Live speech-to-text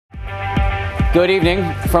Good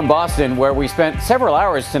evening from Boston, where we spent several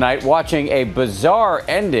hours tonight watching a bizarre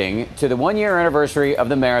ending to the one-year anniversary of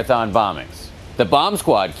the marathon bombings. The bomb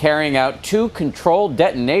squad carrying out 2 controlled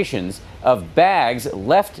detonations of bags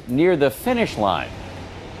left near the finish line.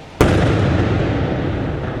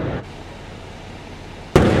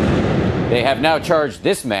 They have now charged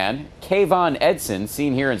this man, Kayvon Edson,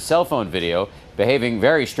 seen here in cell phone video, behaving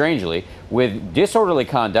very strangely, with disorderly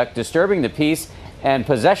conduct, disturbing the peace, and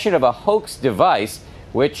possession of a hoax device,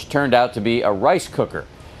 which turned out to be a rice cooker.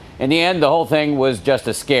 In the end, the whole thing was just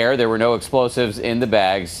a scare. There were no explosives in the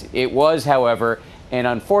bags. It was, however, an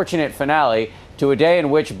unfortunate finale to a day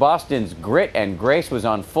in which Boston's grit and grace was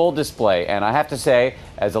on full display. And I have to say,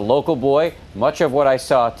 as a local boy, much of what I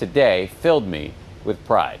saw today filled me with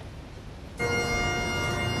pride.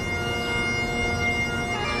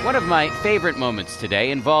 One of my favorite moments today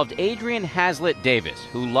involved Adrian Hazlitt Davis,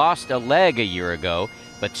 who lost a leg a year ago,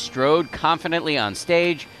 but strode confidently on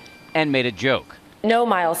stage and made a joke. No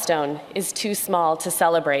milestone is too small to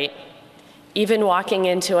celebrate. Even walking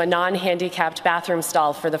into a non-handicapped bathroom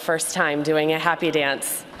stall for the first time doing a happy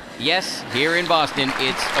dance. Yes, here in Boston,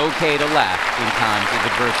 it's okay to laugh in times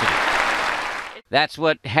of adversity. That's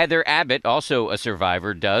what Heather Abbott, also a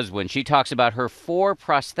survivor, does when she talks about her 4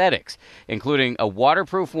 prosthetics, including a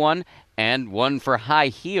waterproof one and one for high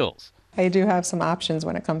heels. I do have some options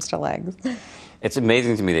when it comes to legs. It's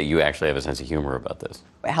amazing to me that you actually have a sense of humor about this.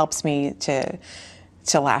 It helps me to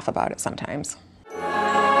laugh about it sometimes.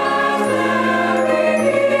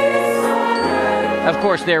 Of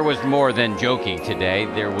course, there was more than joking today.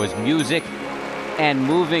 There was music and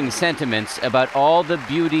moving sentiments about all the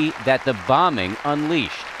beauty that the bombing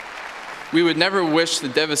unleashed. We would never wish the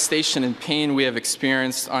devastation and pain we have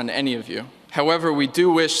experienced on any of you. However, we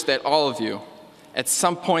do wish that all of you, at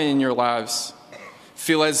some point in your lives,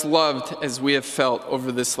 feel as loved as we have felt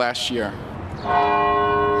over this last year.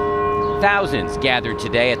 Thousands gathered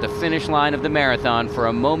today at the finish line of the marathon for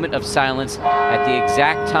a moment of silence at the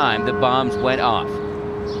exact time the bombs went off.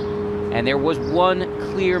 And there was one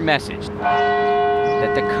clear message,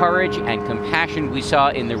 that the courage and compassion we saw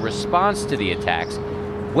in the response to the attacks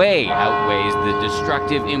way outweighs the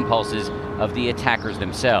destructive impulses of the attackers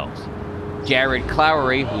themselves. Jared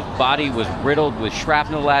Clowery, whose body was riddled with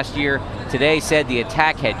shrapnel last year, today said the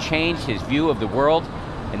attack had changed his view of the world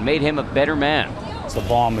and made him a better man. The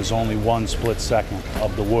bomb is only one split second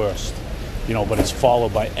of the worst, but it's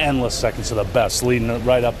followed by endless seconds of the best, leading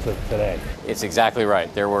right up to today. It's exactly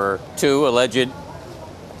right. There were 2 alleged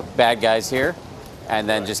bad guys here, and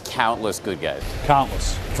then just countless good guys.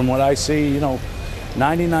 Countless. From what I see,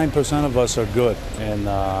 99% of us are good. And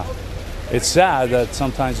it's sad that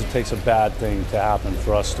sometimes it takes a bad thing to happen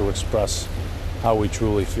for us to express how we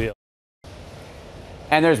truly feel.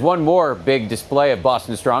 And there's one more big display of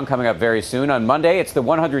Boston Strong coming up very soon. On Monday, it's the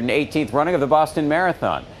 118th running of the Boston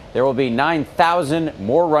Marathon. There will be 9,000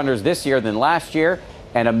 more runners this year than last year,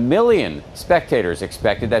 and 1 million spectators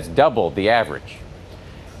expected. That's double the average.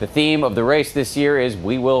 The theme of the race this year is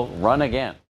 "We Will Run Again."